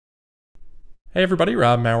Hey everybody,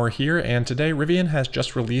 Rob Maurer here, and today Rivian has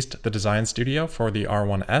just released the design studio for the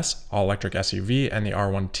R1S all-electric SUV and the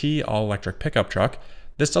R1T all-electric pickup truck.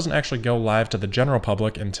 This doesn't actually go live to the general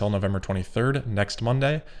public until November 23rd, next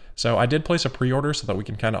Monday, so I did place a pre-order so that we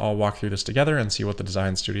can kind of all walk through this together and see what the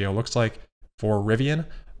design studio looks like for Rivian.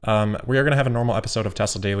 We are going to have a normal episode of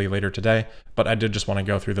Tesla Daily later today, but I did just want to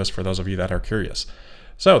go through this for those of you that are curious.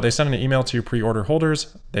 So they sent an email to pre-order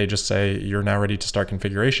holders. They just say you're now ready to start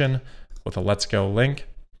configuration with a let's go link.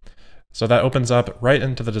 So that opens up right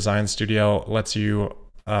into the design studio, lets you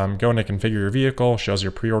go into configure your vehicle, shows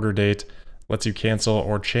your pre-order date, lets you cancel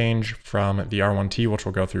or change from the R1T, which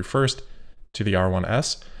we'll go through first, to the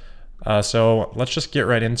R1S. So let's just get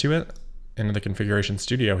right into it, into the configuration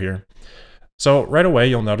studio here. So right away,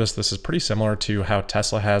 you'll notice this is pretty similar to how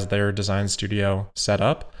Tesla has their design studio set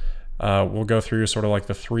up. We'll go through sort of like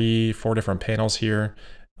the 3-4 different panels here.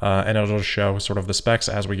 And it'll just show sort of the specs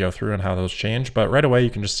as we go through and how those change. But right away, you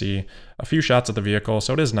can just see a few shots of the vehicle.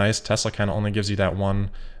 So it is nice. Tesla kind of only gives you that one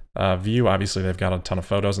view. Obviously, they've got a ton of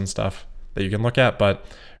photos and stuff that you can look at. But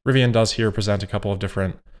Rivian does here present a couple of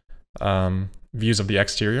different views of the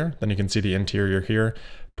exterior. Then you can see the interior here.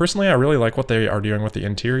 Personally, I really like what they are doing with the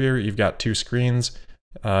interior. You've got 2 screens.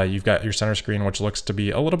 You've got your center screen, which looks to be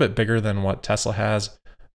a little bit bigger than what Tesla has.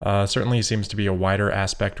 Certainly seems to be a wider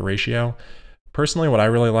aspect ratio. Personally, what I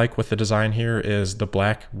really like with the design here is the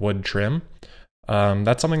black wood trim.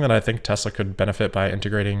 That's something that I think Tesla could benefit by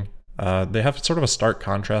integrating. They have sort of a stark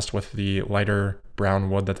contrast with the lighter brown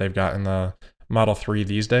wood that they've got in the Model 3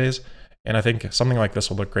 these days, and I think something like this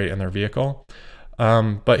will look great in their vehicle.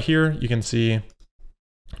 But here you can see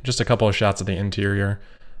just a couple of shots of the interior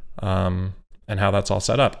and how that's all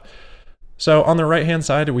set up. So on the right-hand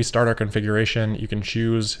side, we start our configuration. You can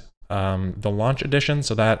choose the launch edition,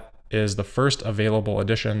 so that is the first available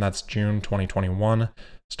edition. That's June 2021,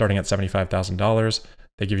 starting at $75,000.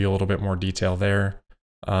 They give you a little bit more detail there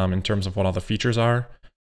in terms of what all the features are.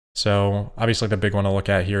 So obviously the big one to look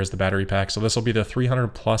at here is the battery pack. So this will be the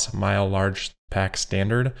 300+ mile large pack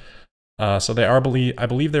standard. So they are, I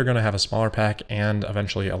believe they're going to have a smaller pack and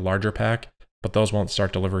eventually a larger pack, but those won't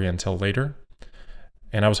start delivery until later.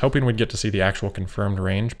 And I was hoping we'd get to see the actual confirmed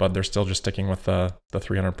range, but they're still just sticking with the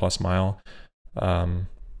 300+ mile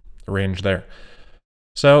range there.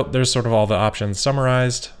 So there's sort of all the options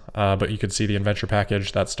summarized, but you could see the adventure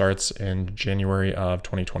package that starts in January of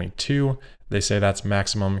 2022. They say that's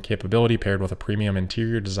maximum capability paired with a premium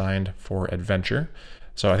interior designed for adventure.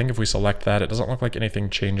 So I think if we select that, it doesn't look like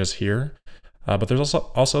anything changes here. But there's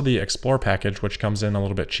also the Explore package, which comes in a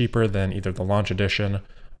little bit cheaper than either the launch edition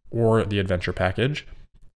or the adventure package.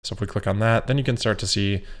 So if we click on that, then you can start to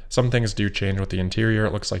see some things do change with the interior.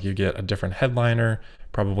 It looks like you get a different headliner,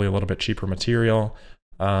 probably a little bit cheaper material,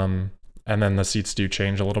 and then the seats do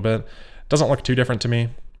change a little bit. Doesn't look too different to me,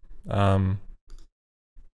 but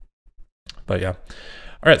yeah.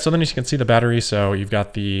 All right, so then you can see the battery. So you've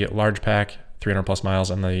got the large pack, 300+ miles,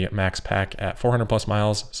 and the max pack at 400+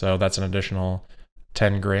 miles. So that's an additional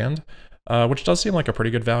 10 grand, which does seem like a pretty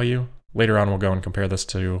good value. Later on, we'll go and compare this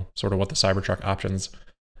to sort of what the Cybertruck options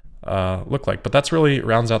look like. But that's really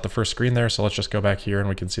rounds out the first screen there. So let's just go back here and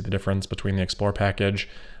we can see the difference between the Explore package.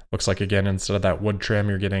 Looks like, again, instead of that wood trim,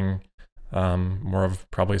 you're getting more of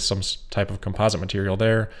probably some type of composite material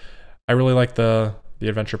there. I really like the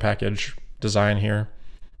adventure package design here.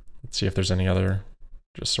 Let's see if there's any other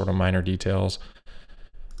just sort of minor details.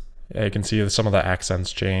 Yeah, you can see some of the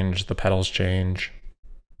accents change, the pedals change,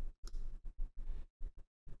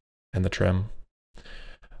 and the trim.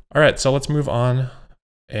 All right, so let's move on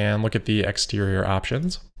and look at the exterior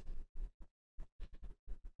options.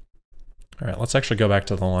 All right, let's actually go back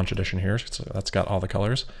to the launch edition here. So that's got all the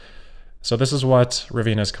colors. So this is what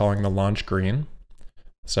Rivian is calling the launch green.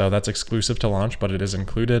 So that's exclusive to launch, but it is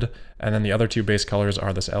included. And then the other 2 base colors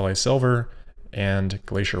are this LA silver and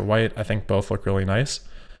glacier white. I think both look really nice.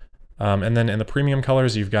 And then in the premium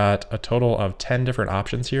colors, you've got a total of 10 different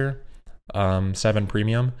options here, 7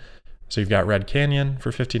 premium. So you've got Red Canyon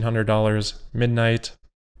for $1,500, Midnight,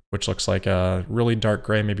 which looks like a really dark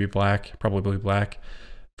gray, maybe black, probably black,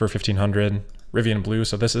 for $1,500. Rivian Blue,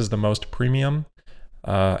 so this is the most premium,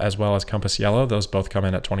 as well as Compass Yellow. Those both come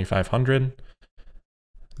in at $2,500.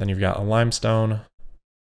 Then you've got a Limestone,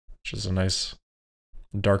 which is a nice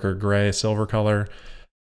darker gray, silver color,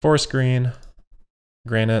 Forest Green,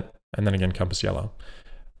 Granite, and then again Compass Yellow.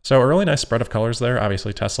 So a really nice spread of colors there.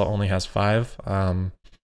 Obviously Tesla only has 5.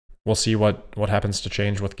 We'll see what happens to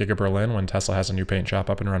change with Giga Berlin when Tesla has a new paint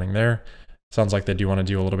shop up and running there. Sounds like they do want to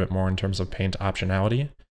do a little bit more in terms of paint optionality.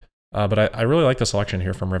 But I really like the selection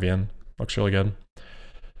here from Rivian. Looks really good.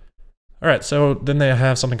 All right, so then they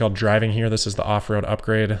have something called driving here. This is the off-road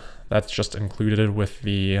upgrade. That's just included with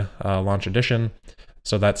the launch edition.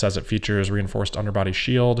 So that says it features reinforced underbody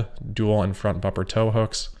shield, dual and front bumper tow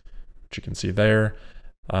hooks, which you can see there,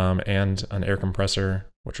 and an air compressor,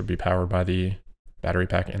 which would be powered by the battery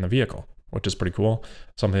pack in the vehicle, which is pretty cool.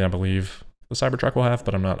 Something I believe the Cybertruck will have,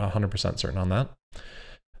 but I'm not 100% certain on that.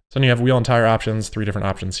 So then you have wheel and tire options, 3 different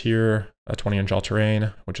options here, a 20-inch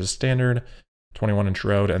all-terrain, which is standard, 21-inch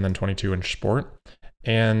road, and then 22-inch sport.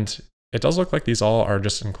 And it does look like these all are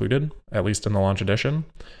just included, at least in the launch edition.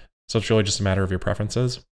 So it's really just a matter of your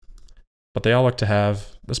preferences. But they all look to have,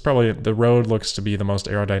 this probably, the road looks to be the most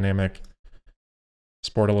aerodynamic,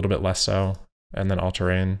 sport a little bit less so, and then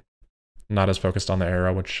all-terrain, not as focused on the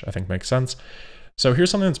aero, which I think makes sense. So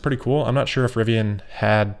here's something that's pretty cool. I'm not sure if Rivian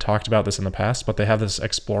had talked about this in the past, but they have this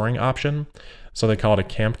exploring option. So they call it a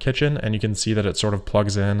camp kitchen, and you can see that it sort of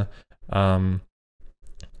plugs in on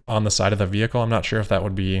the side of the vehicle. I'm not sure if that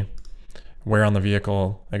would be where on the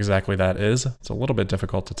vehicle exactly that is. It's a little bit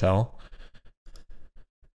difficult to tell.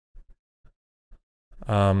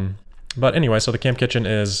 But anyway, so the camp kitchen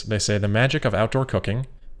is, they say, the magic of outdoor cooking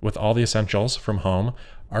with all the essentials from home.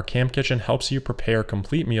 Our camp kitchen helps you prepare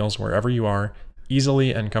complete meals wherever you are,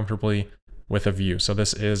 easily and comfortably with a view. So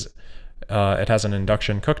this is, it has an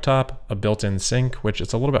induction cooktop, a built-in sink, which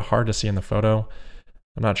it's a little bit hard to see in the photo.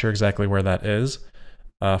 I'm not sure exactly where that is.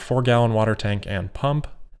 A 4-gallon water tank and pump,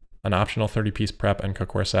 an optional 30-piece prep and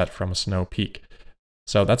cookware set from Snow Peak.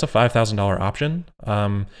 So that's a $5,000 option.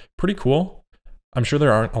 Pretty cool. I'm sure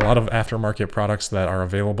there aren't a lot of aftermarket products that are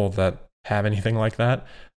available that have anything like that.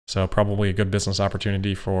 So probably a good business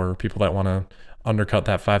opportunity for people that want to undercut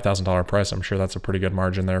that $5,000 price. I'm sure that's a pretty good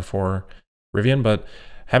margin there for Rivian, but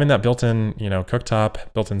having that built-in,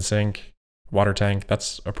 cooktop, built-in sink, water tank,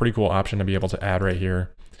 that's a pretty cool option to be able to add right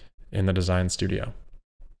here in the design studio.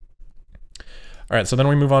 All right, so then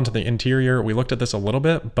we move on to the interior. We looked at this a little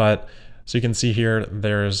bit, but so you can see here,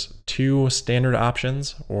 there's 2 standard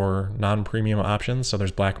options or non-premium options. So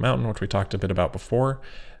there's Black Mountain, which we talked a bit about before,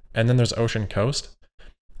 and then there's Ocean Coast.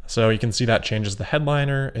 So you can see that changes the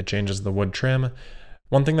headliner, it changes the wood trim.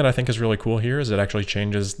 One thing that I think is really cool here is it actually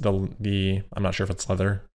changes the I'm not sure if it's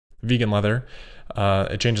leather, vegan leather.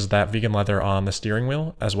 It changes that vegan leather on the steering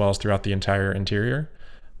wheel as well as throughout the entire interior.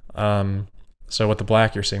 So with the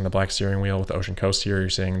black, you're seeing the black steering wheel. With Ocean Coast here, you're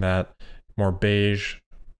seeing that more beige,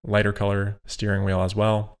 lighter color steering wheel as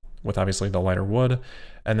well, with obviously the lighter wood.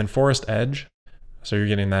 And then Forest Edge, so you're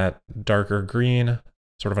getting that darker green,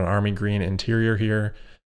 sort of an army green interior here.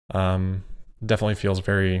 Definitely feels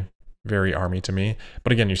very, very army to me.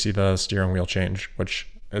 But again, you see the steering wheel change, which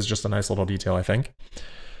is just a nice little detail, I think.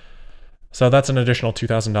 So that's an additional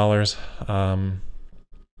 $2,000.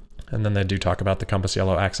 And then they do talk about the compass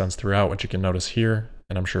yellow accents throughout, which you can notice here,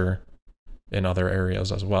 and I'm sure in other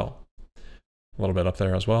areas as well. A little bit up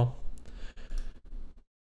there as well.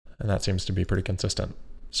 And that seems to be pretty consistent.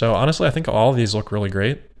 So honestly, I think all of these look really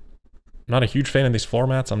great. I'm not a huge fan of these floor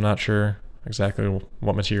mats. I'm not sure exactly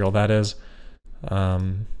what material that is.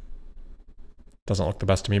 Doesn't look the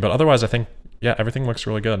best to me, but otherwise I think, yeah, everything looks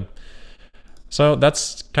really good. So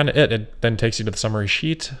that's kind of it. It then takes you to the summary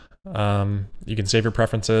sheet. You can save your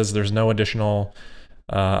preferences. There's no additional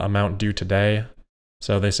amount due today.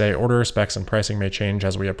 So they say order specs and pricing may change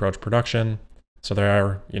as we approach production. So they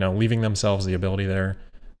are, leaving themselves the ability there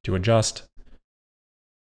to adjust.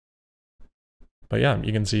 But yeah,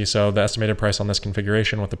 you can see, so the estimated price on this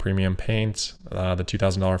configuration with the premium paint, the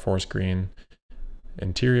 $2,000 forest green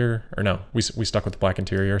interior, or no, we stuck with the black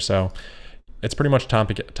interior. So it's pretty much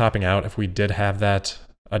topping out. If we did have that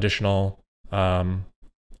additional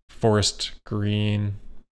forest green,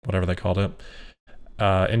 whatever they called it,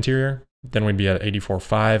 interior, then we'd be at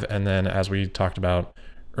 $84,500. And then as we talked about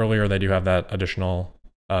earlier, they do have that additional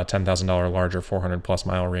 $10,000 larger 400+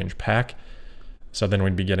 mile range pack. So then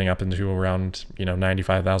we'd be getting up into around,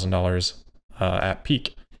 $95,000 at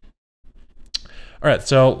peak. All right,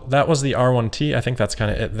 so that was the R1T. I think that's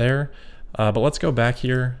kind of it there. But let's go back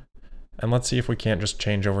here and let's see if we can't just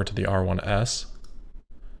change over to the R1S.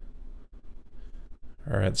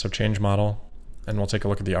 All right, so change model, and we'll take a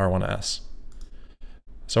look at the R1S.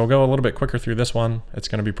 So we'll go a little bit quicker through this one. It's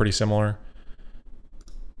going to be pretty similar.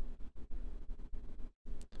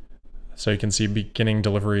 So you can see beginning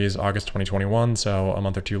deliveries August 2021, so a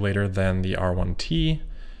month or two later than the R1T.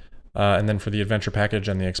 And then for the Adventure package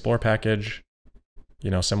and the Explore package,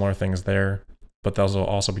 similar things there, but those will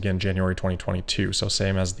also begin January 2022, so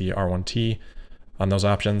same as the R1T on those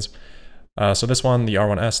options. So this one, the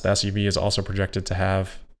R1S, the SUV, is also projected to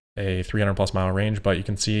have a 300+ mile range, but you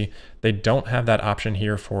can see they don't have that option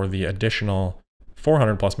here for the additional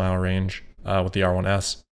 400 plus mile range with the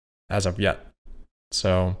R1S as of yet.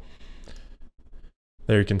 So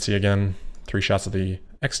there you can see again 3 shots of the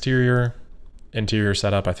exterior, interior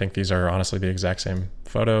setup. I think these are honestly the exact same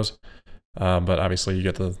photos, but obviously you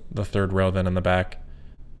get the third row then in the back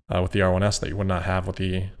with the R1S that you would not have with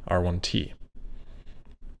the R1T.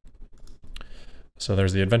 So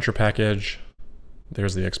there's the Adventure package.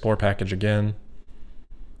 There's the Explore package again.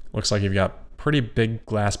 Looks like you've got pretty big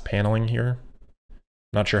glass paneling here.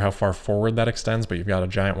 Not sure how far forward that extends, but you've got a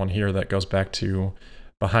giant one here that goes back to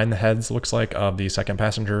behind the heads, looks like, of the second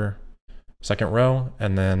passenger, second row,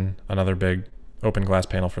 and then another big open glass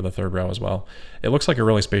panel for the third row as well. It looks like a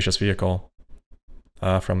really spacious vehicle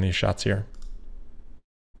from these shots here.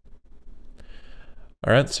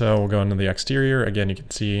 All right, so we'll go into the exterior. Again, you can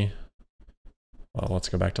see, well, let's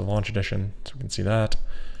go back to the launch edition so we can see that.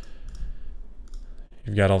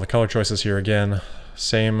 You've got all the color choices here again,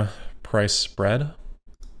 same price spread.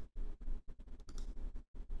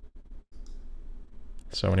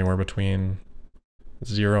 So anywhere between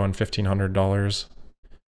 $0 and $1,500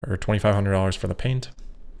 or $2,500 for the paint.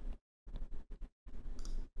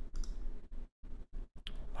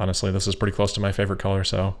 Honestly, this is pretty close to my favorite color,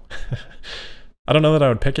 so I don't know that I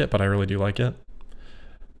would pick it, but I really do like it.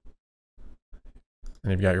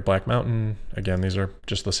 And you've got your Black Mountain. Again, these are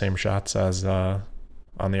just the same shots as on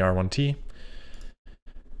the R1T.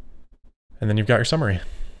 And then you've got your summary.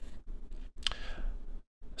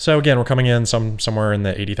 So again, we're coming in somewhere in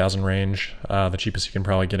the 80,000 range. The cheapest you can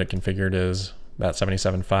probably get it configured is that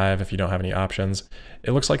 77.5 if you don't have any options.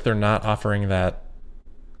 It looks like they're not offering that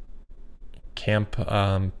camp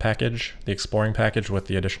package, the exploring package with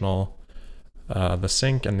the additional the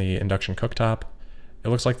sink and the induction cooktop. It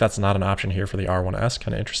looks like that's not an option here for the R1S,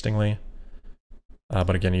 kind of interestingly.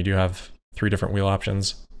 But again, you do have 3 different wheel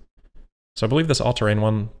options. So I believe this all-terrain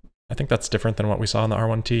one, I think that's different than what we saw in the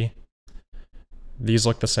R1T. These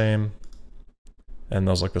look the same, and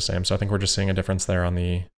those look the same. So I think we're just seeing a difference there on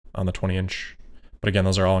the 20-inch. But again,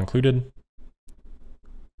 those are all included.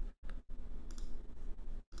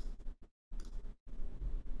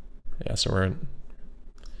 Yeah, so we're at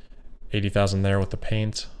 80,000 there with the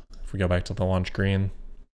paint. If we go back to the launch green,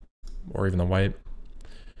 or even the white,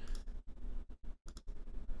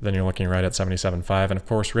 then you're looking right at 77.5. And of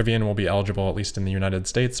course, Rivian will be eligible, at least in the United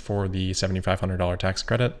States, for the $7,500 tax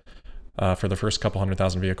credit for the first couple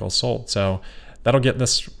 100,000 vehicles sold. So that'll get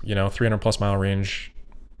this, 300 plus mile range,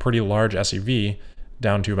 pretty large SUV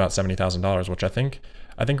down to about $70,000, which I think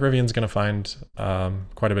Rivian's going to find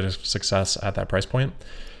quite a bit of success at that price point.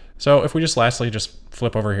 So if we just lastly just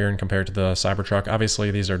flip over here and compare to the Cybertruck,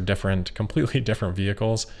 obviously these are different, completely different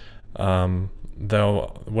vehicles,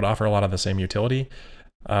 though would offer a lot of the same utility.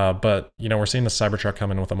 But we're seeing the Cybertruck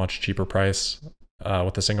come in with a much cheaper price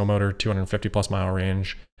with the single motor 250 plus mile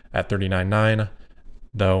range at $39,900.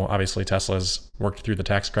 Though obviously Tesla's worked through the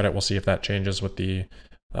tax credit. We'll see if that changes with the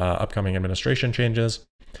upcoming administration changes.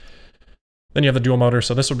 Then you have the dual motor.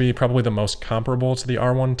 So this would be probably the most comparable to the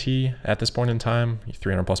R1T at this point in time,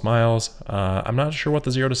 300 plus miles. I'm not sure what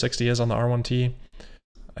the 0 to 60 is on the R1T.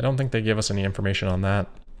 I don't think they give us any information on that.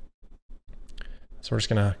 So we're just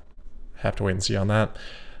gonna have to wait and see on that.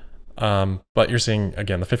 But you're seeing,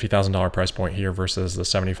 again, the $50,000 price point here versus the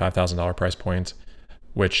 $75,000 price point,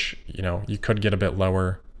 which, you could get a bit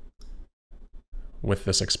lower with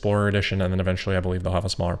this Explorer edition, and then eventually I believe they'll have a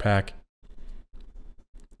smaller pack.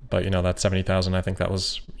 But, that 70,000, I think that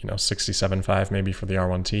was, 67.5 maybe for the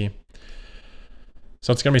R1T.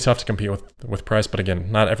 So it's going to be tough to compete with price, but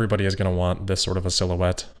again, not everybody is going to want this sort of a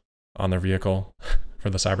silhouette on their vehicle for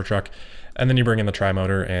the Cybertruck. And then you bring in the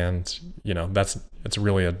tri-motor, and, it's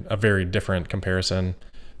really a very different comparison.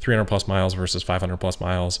 300 plus miles versus 500 plus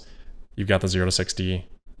miles. You've got the 0 to 60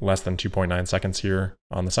 less than 2.9 seconds here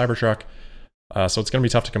on the Cybertruck. So it's going to be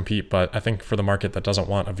tough to compete, but I think for the market that doesn't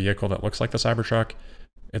want a vehicle that looks like the Cybertruck,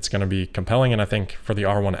 it's going to be compelling. And I think for the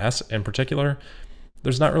R1S in particular,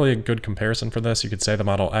 there's not really a good comparison for this. You could say the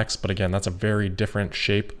Model X, but again, that's a very different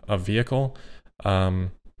shape of vehicle.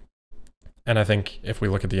 And I think if we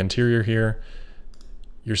look at the interior here,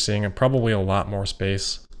 you're seeing probably a lot more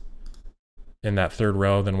space in that third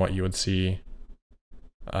row than what you would see.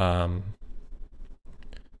 There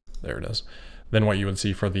it is. Than what you would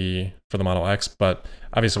see for the Model X, but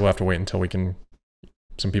obviously we'll have to wait until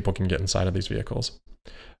some people can get inside of these vehicles.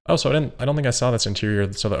 Oh, so I don't think I saw this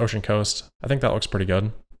interior. So the Ocean Coast, I think that looks pretty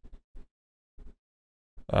good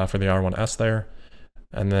for the R1S there.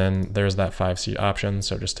 And then there's that 5-seat option.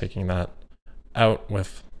 So just taking that out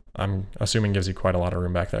with, I'm assuming, gives you quite a lot of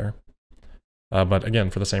room back there. But again,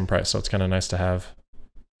 for the same price. So it's kind of nice to have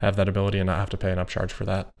that ability and not have to pay an upcharge for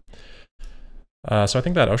that. So I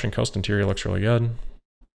think that Ocean Coast interior looks really good.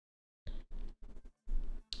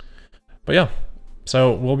 But yeah,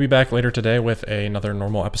 so we'll be back later today with another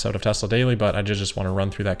normal episode of Tesla Daily, but I just want to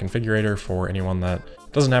run through that configurator for anyone that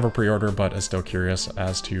doesn't have a pre-order but is still curious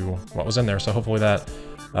as to what was in there. So hopefully that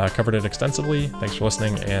covered it extensively. Thanks for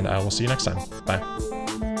listening, and I will see you next time. Bye.